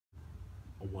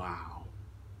wow.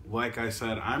 Like I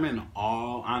said, I'm in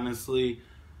awe, honestly.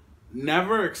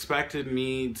 Never expected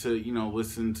me to,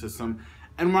 listen to some.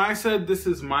 And when I said this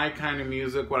is my kind of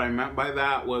music, what I meant by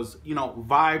that was,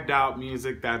 vibed out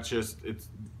music that's just, it's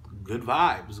good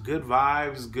vibes. Good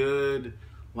vibes, good,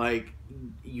 like,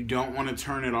 you don't want to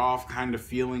turn it off kind of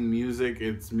feeling music.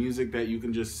 It's music that you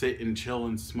can just sit and chill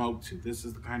and smoke to. This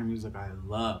is the kind of music I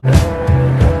love.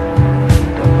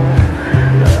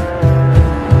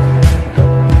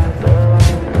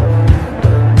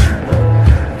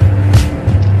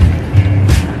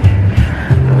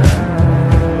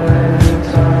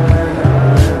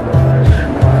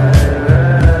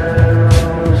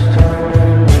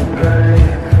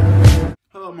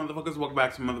 Welcome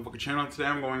back to Motherfucker Channel. Today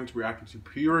I'm going to be reacting to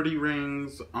Purity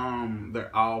Rings,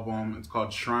 their album. It's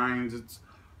called Shrines. It's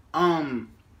the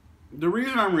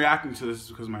reason I'm reacting to this is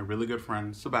because my really good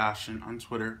friend Sebastian on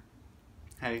Twitter,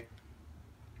 hey,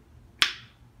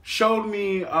 showed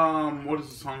me what is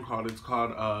the song called? It's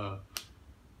called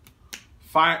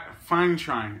Fine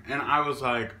Shrine, and I was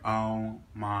like, oh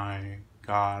my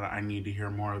god, I need to hear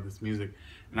more of this music.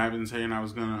 And I've been saying I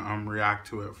was gonna react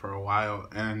to it for a while,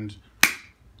 and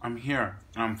I'm here.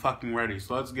 I'm fucking ready.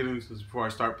 So let's get into this. Before I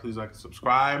start, please like and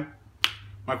subscribe.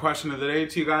 My question of the day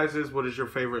to you guys is, what is your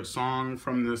favorite song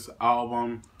from this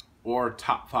album, or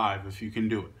top 5 if you can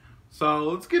do it? So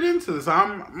let's get into this.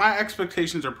 My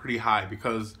expectations are pretty high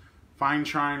because Fine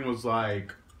Shrine was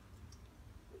like,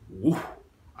 woo,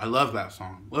 I love that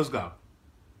song. Let's go.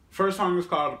 First song is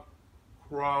called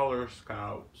Crawler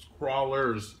Scout.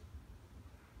 Crawler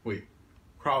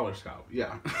Scout.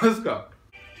 Yeah, let's go.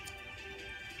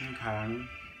 Okay. I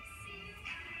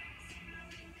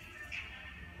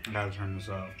gotta turn this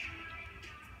up.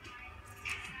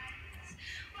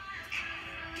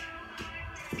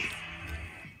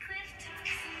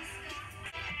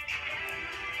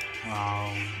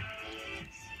 Wow.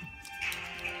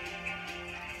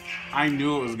 I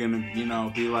knew it was gonna,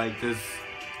 be like this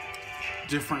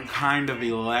different kind of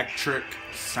electric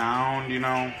sound,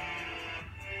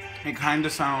 It kind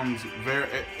of sounds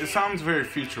it sounds very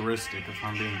futuristic, if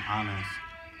I'm being honest.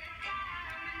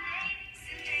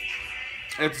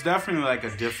 It's definitely like a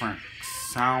different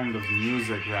sound of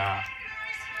music that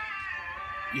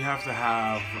you have to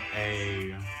have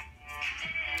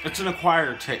it's an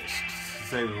acquired taste, to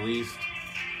say the least,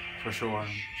 for sure.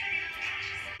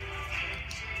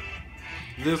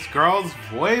 This girl's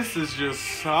voice is just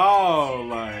so,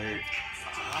 like,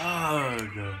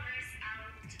 ugh.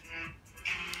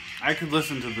 I could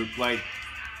listen to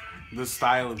this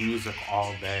style of music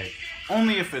all day.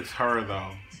 Only if it's her,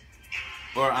 though.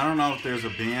 Or I don't know if there's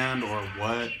a band or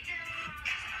what.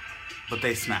 But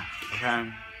they snapped,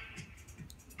 okay?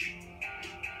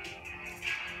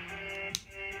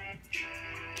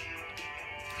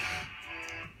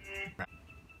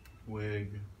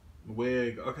 Wig.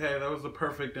 Okay, that was the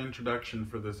perfect introduction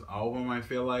for this album, I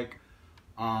feel like.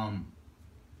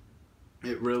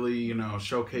 It really,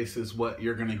 showcases what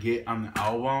you're gonna get on the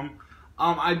album.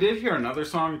 I did hear another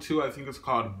song too. I think it's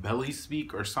called Belly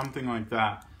Speak or something like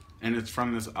that, and it's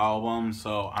from this album.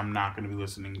 So I'm not gonna be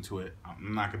listening to it.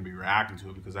 I'm not gonna be reacting to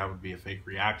it because that would be a fake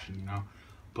reaction,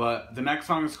 But the next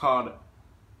song is called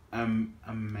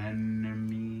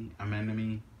Anemone.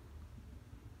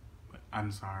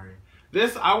 I'm sorry.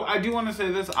 I do want to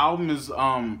say this album is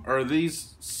or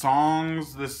these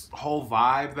songs, this whole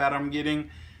vibe that I'm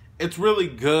getting, it's really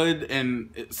good,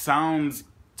 and it sounds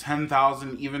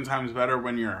 10,000 even times better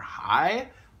when you're high.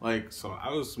 Like, so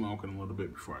I was smoking a little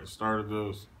bit before I started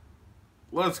this.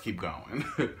 Let's keep going.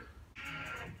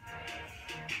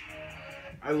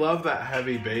 I love that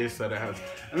heavy bass that it has.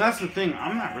 And that's the thing,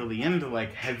 I'm not really into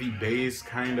like heavy bass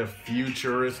kind of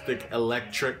futuristic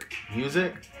electric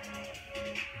music.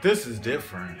 This is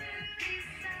different.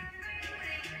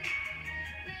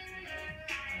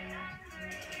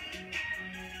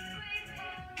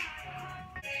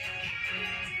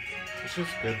 It's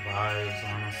just good vibes,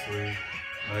 honestly.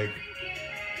 Like,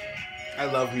 I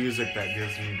love music that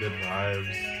gives me good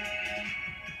vibes.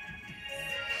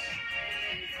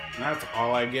 And that's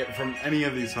all I get from any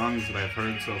of these songs that I've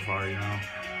heard so far,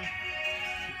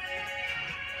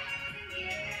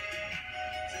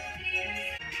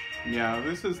 Yeah,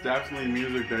 this is definitely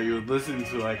music that you would listen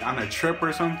to like on a trip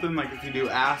or something, like if you do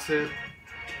acid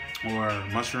or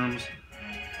mushrooms.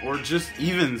 Or just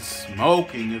even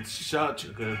smoking, it's such a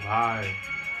good vibe.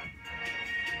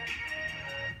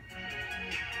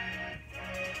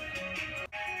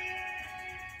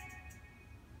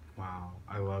 Wow,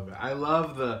 I love it. I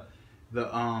love the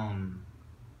how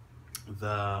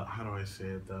do I say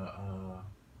it?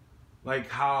 Like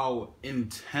how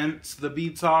intense the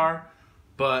beats are,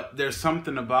 but there's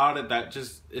something about it that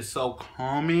just is so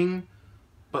calming,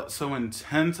 but so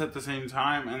intense at the same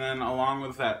time. And then along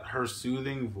with that, her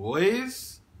soothing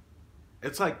voice,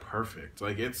 it's like perfect.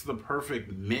 Like, it's the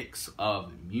perfect mix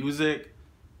of music,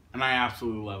 and I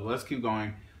absolutely love it. Let's keep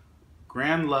going.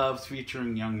 Grand Loves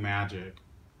featuring Young Magic.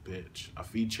 Bitch, a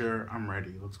feature, I'm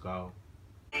ready. Let's go.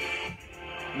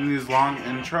 In these long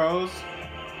intros,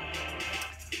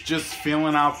 just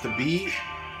feeling out the beat.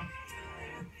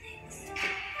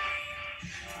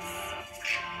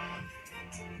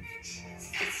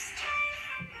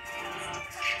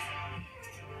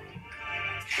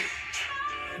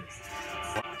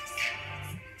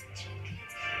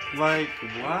 Like,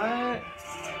 what?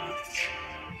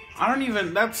 I don't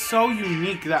even, that's so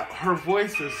unique. That her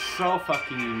voice is so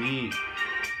fucking unique.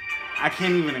 I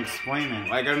can't even explain it.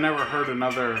 Like, I've never heard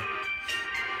another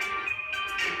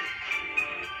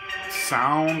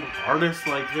sound artist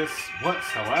like this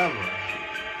whatsoever.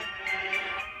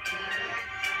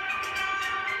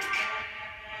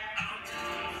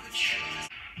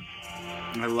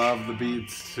 I love the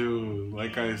beats too.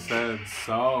 Like I said,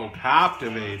 so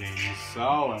captivating,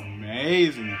 so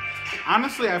amazing.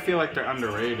 Honestly, I feel like they're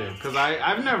underrated because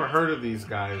I've never heard of these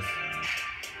guys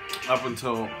up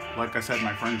until, like I said,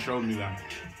 my friend showed me them.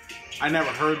 I never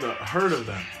heard of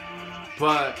them,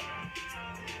 but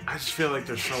I just feel like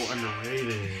they're so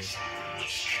underrated.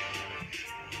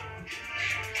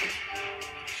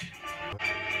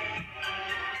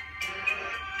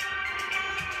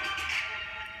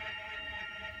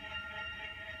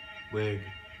 Wig.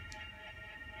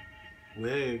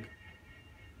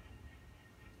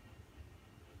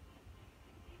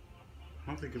 I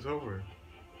don't think it's over.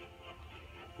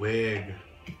 Wig.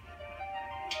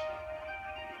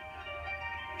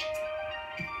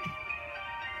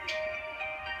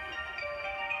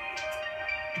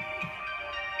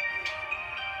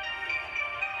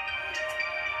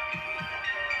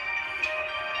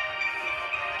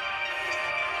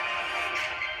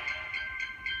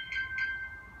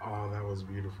 Oh, that was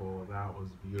beautiful. That was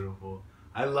beautiful.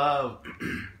 I love,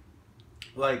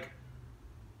 like,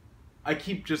 I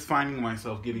keep just finding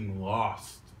myself getting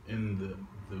lost in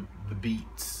the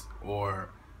beats or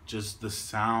just the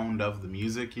sound of the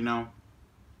music, you know?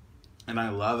 And I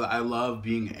love it. I love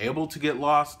being able to get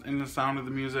lost in the sound of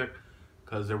the music,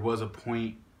 because there was a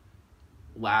point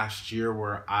last year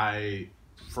where I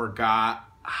forgot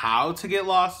how to get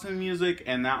lost in music,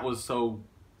 and that was so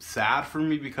sad for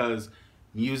me because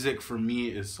music for me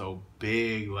is so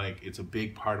big. Like, it's a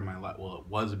big part of my life. Well, it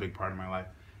was a big part of my life.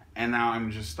 And now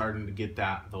I'm just starting to get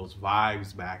those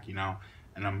vibes back, you know?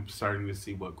 And I'm starting to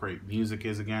see what great music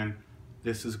is again.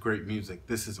 This is great music.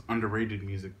 This is underrated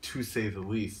music, to say the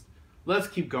least. Let's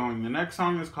keep going. The next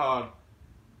song is called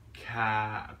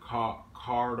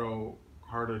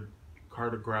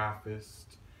Cartographist.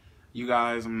 You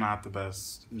guys, I'm not the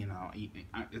best, you know.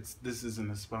 This isn't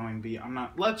a spelling bee. I'm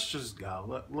not. Let's just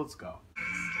go. Let's go.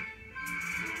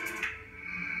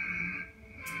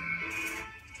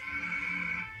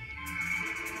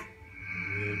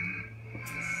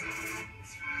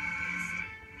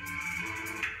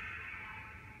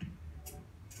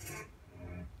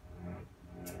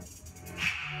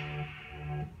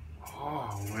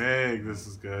 Oh, Wig, this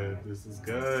is good. This is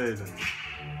good.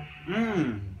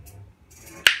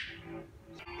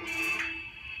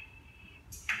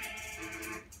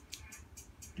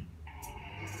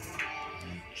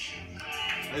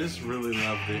 I just really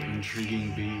love the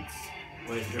intriguing beats,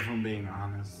 like, if I'm being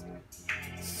honest.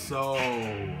 So,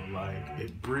 like,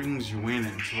 it brings you in,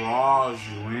 it draws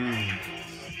you in,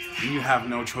 and you have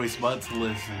no choice but to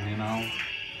listen, you know?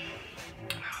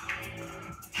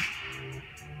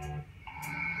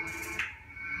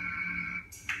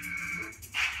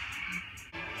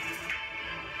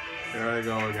 There I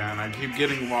go again. I keep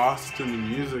getting lost in the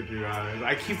music, you guys.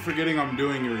 I keep forgetting I'm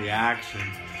doing a reaction.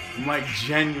 I'm like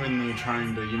genuinely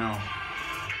trying to, you know,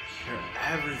 hear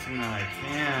everything that I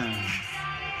can.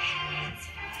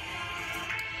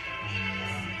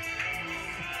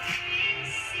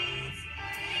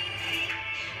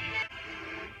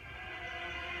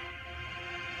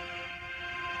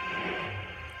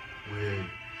 Wig.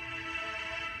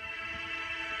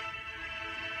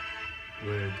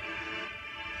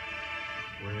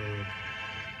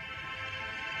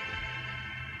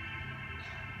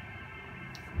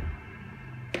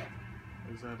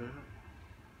 Is that it?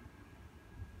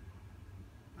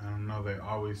 I don't know, they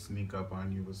always sneak up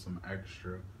on you with some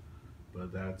extra,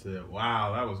 but that's it.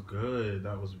 Wow, that was good.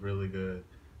 That was really good.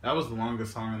 That was the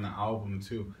longest song on the album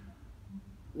too.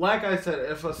 like I said,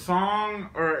 if a song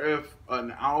or if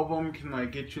an album can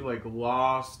like get you like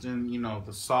lost in, you know,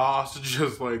 the sauce,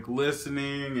 just like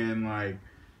listening and like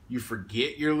you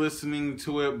forget you're listening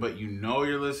to it, but you know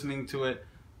you're listening to it,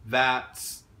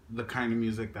 that's the kind of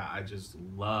music that I just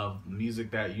love.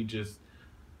 Music that you just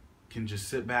can just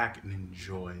sit back and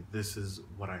enjoy. This is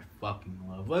what I fucking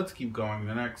love. Let's keep going.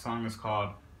 The next song is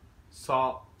called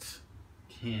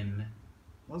Saltkin.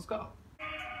 Let's go.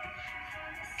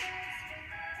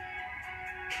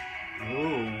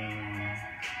 Ooh.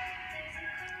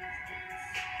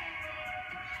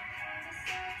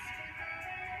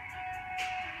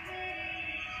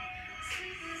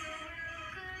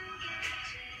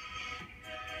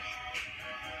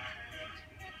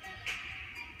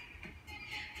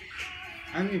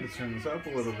 I need to turn this up a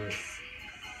little bit.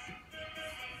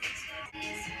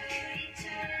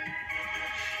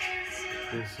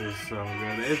 This is so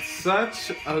good. It's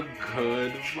such a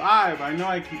good vibe. I know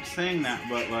I keep saying that,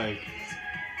 but like,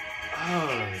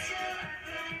 oh,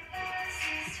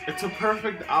 it's a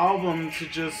perfect album to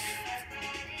just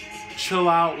chill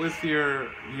out with your,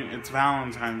 you know, it's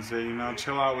Valentine's Day, you know,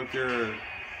 chill out with your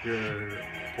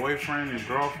boyfriend, your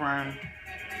girlfriend.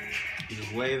 You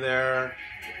just lay there,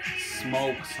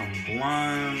 smoke some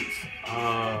blunts.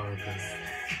 Oh, God.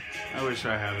 I wish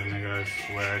I had a nigga, I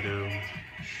swear I do.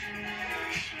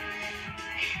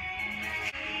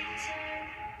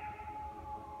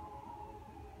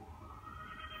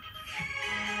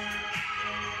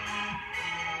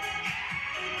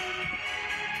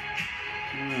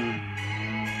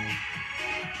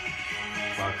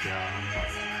 Fuck yeah.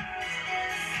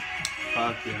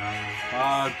 Fuck yeah.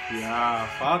 Fuck yeah.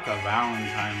 Fuck a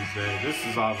Valentine's Day. This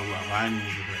is all the love I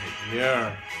needed right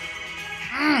here.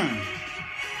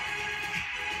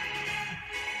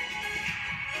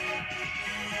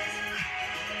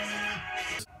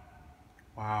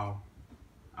 Wow.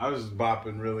 I was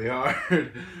bopping really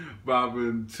hard.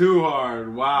 Bopping too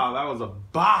hard. Wow, that was a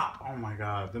bop. Oh my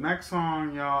God. The next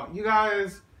song, y'all. You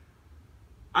guys,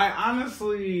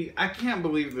 I can't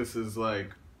believe this is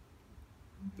like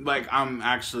I'm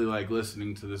actually like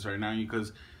listening to this right now,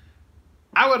 because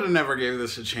I would have never gave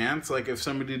this a chance. Like if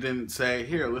somebody didn't say,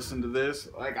 here, listen to this,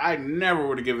 like I never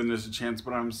would have given this a chance,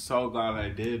 but I'm so glad I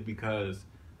did, because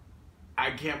I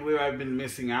can't believe I've been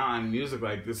missing out on music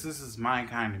like this. This is my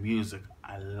kind of music.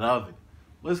 I love it.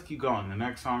 Let's keep going. The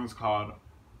next song is called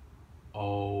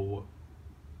Oh,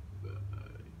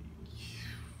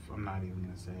 I'm not even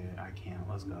gonna say it. I can't.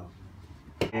 Let's go.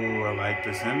 Ooh, I like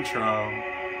this intro.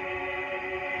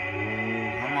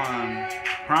 Ooh, come on.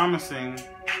 Promising.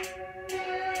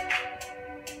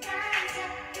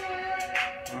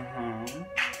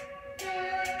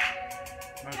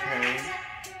 Okay.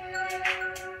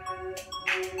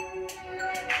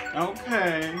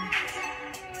 Okay.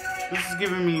 This is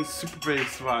giving me super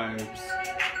bass vibes.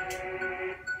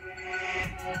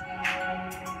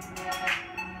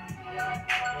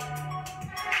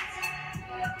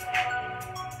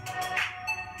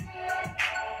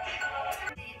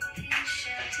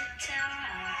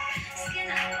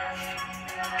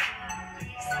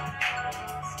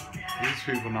 These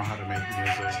people know how to make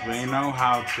music. They know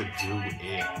how to do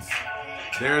it.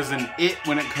 There's an it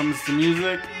when it comes to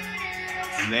music,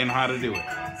 and they know how to do it.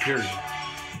 Period.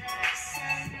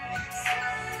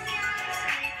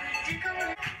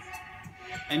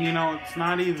 And you know, it's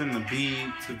not even the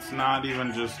beats, it's not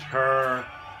even just her,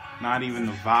 not even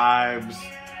the vibes.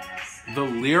 The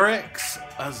lyrics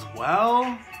as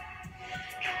well.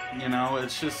 You know,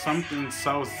 it's just something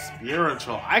so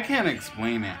spiritual. I can't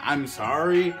explain it. I'm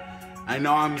sorry. I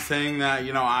know I'm saying that,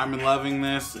 you know, I'm loving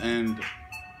this, and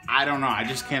I don't know. I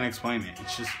just can't explain it.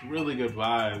 It's just really good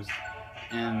vibes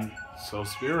and so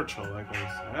spiritual, like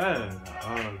I said.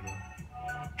 Oh,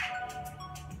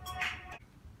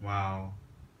 wow.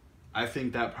 I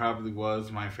think that probably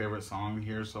was my favorite song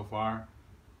here so far.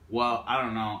 Well, I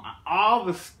don't know. All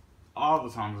the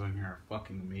songs in here are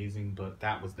fucking amazing, but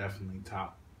that was definitely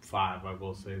top 5. I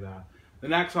will say that. The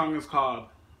next song is called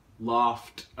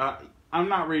Loft. I'm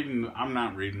not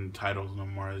reading titles no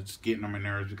more. It's getting on my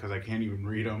nerves because I can't even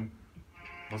read them.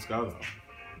 Let's go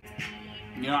though.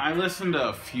 You know, I listened to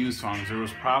a few songs. There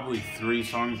was probably 3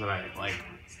 songs that I like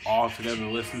all together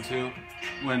listened to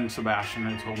when Sebastian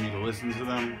had told me to listen to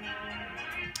them.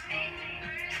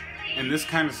 And this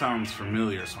kind of sounds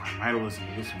familiar, so I might have listened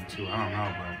to this one too. I don't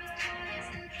know,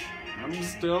 but I'm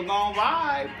still gonna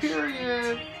vibe,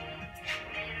 period.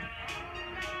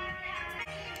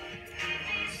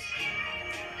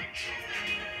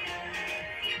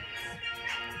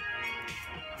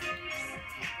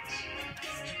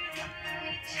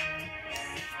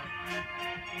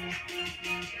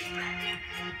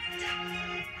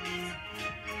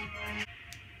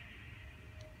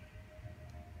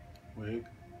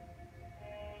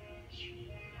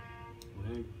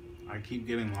 I keep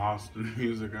getting lost in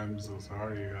music. I'm so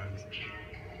sorry, you guys.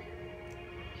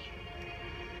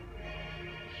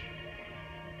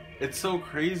 It's so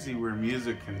crazy where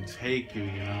music can take you,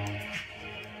 you know?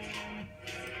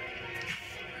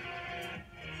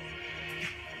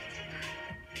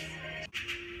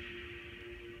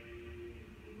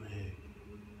 Wig.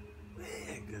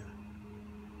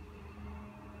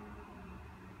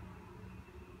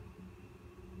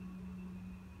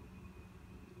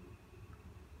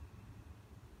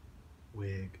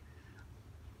 Wig.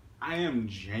 I am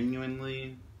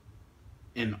genuinely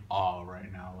in awe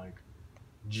right now, like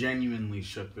genuinely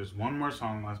shook. There's one more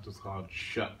song left, it's called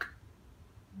Shook.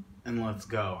 And let's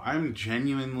go. I'm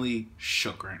genuinely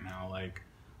shook right now, like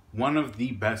one of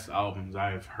the best albums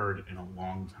I have heard in a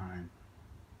long time.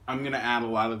 I'm gonna add a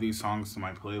lot of these songs to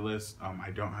my playlist.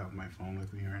 I don't have my phone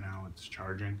with me right now, it's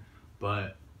charging,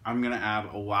 but I'm gonna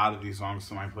add a lot of these songs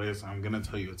to my playlist. I'm gonna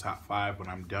tell you a top 5 when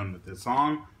I'm done with this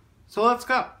song. So let's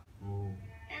go. Ooh.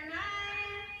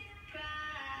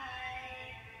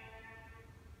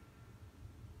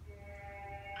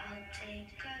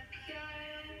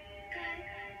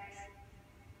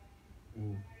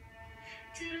 Ooh.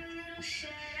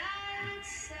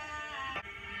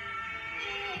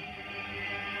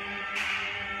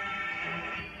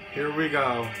 Here we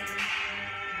go.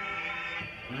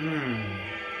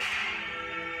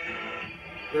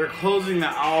 They're closing the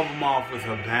album off with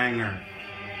a banger.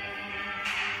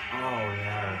 Oh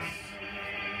yes.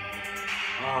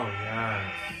 Oh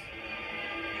yes.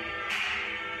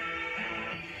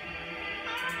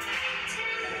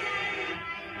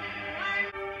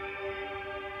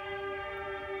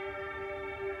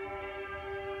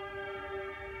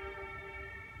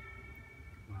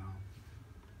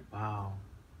 Wow.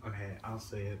 Okay, I'll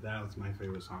say it. That was my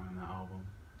favorite song on the album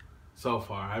so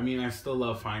far. I mean, I still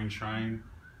love Fine Shrine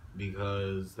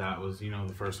because that was, you know,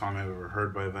 the first song I've ever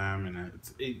heard by them, and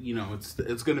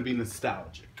it's gonna be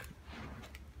nostalgic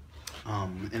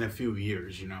in a few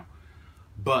years, you know.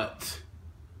 But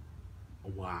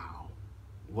wow,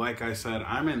 like I said,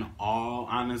 I'm in awe.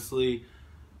 Honestly,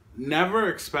 never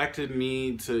expected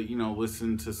me to, you know,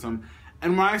 listen to some.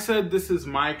 And when I said this is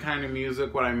my kind of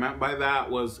music, what I meant by that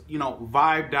was, you know,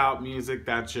 vibed out music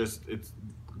that's just, it's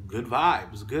good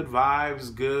vibes,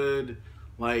 good,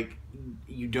 like,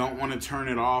 you don't want to turn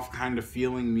it off kind of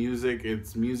feeling music.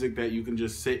 It's music that you can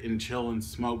just sit and chill and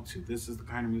smoke to. This is the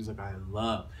kind of music I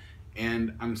love.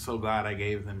 And I'm so glad I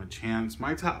gave them a chance.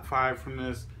 My top 5 from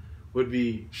this would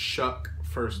be Shook,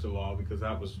 first of all, because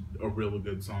that was a really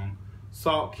good song.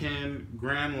 Saltkin,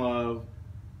 Grand Love.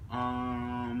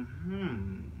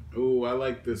 Ooh, I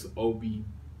like this Obi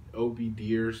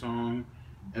Deer song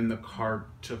and the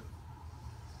Cartographist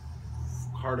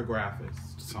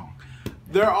song.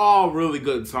 They're all really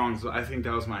good songs, but I think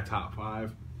that was my top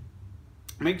 5.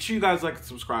 Make sure you guys like and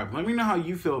subscribe. Let me know how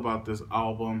you feel about this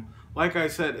album. Like I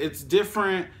said, it's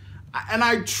different, and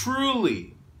I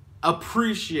truly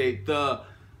appreciate the,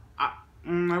 I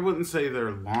wouldn't say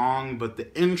they're long, but the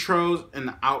intros and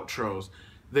the outros,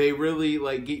 they really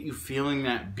like get you feeling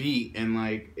that beat, and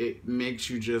like it makes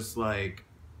you just like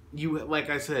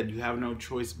I said, you have no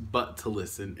choice but to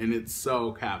listen, and it's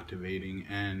so captivating,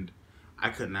 and I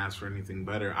couldn't ask for anything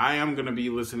better. I am gonna be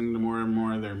listening to more and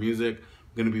more of their music.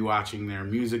 I'm gonna be watching their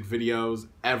music videos,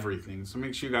 everything. So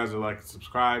make sure you guys are like and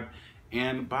subscribe,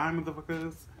 and bye,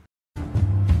 motherfuckers.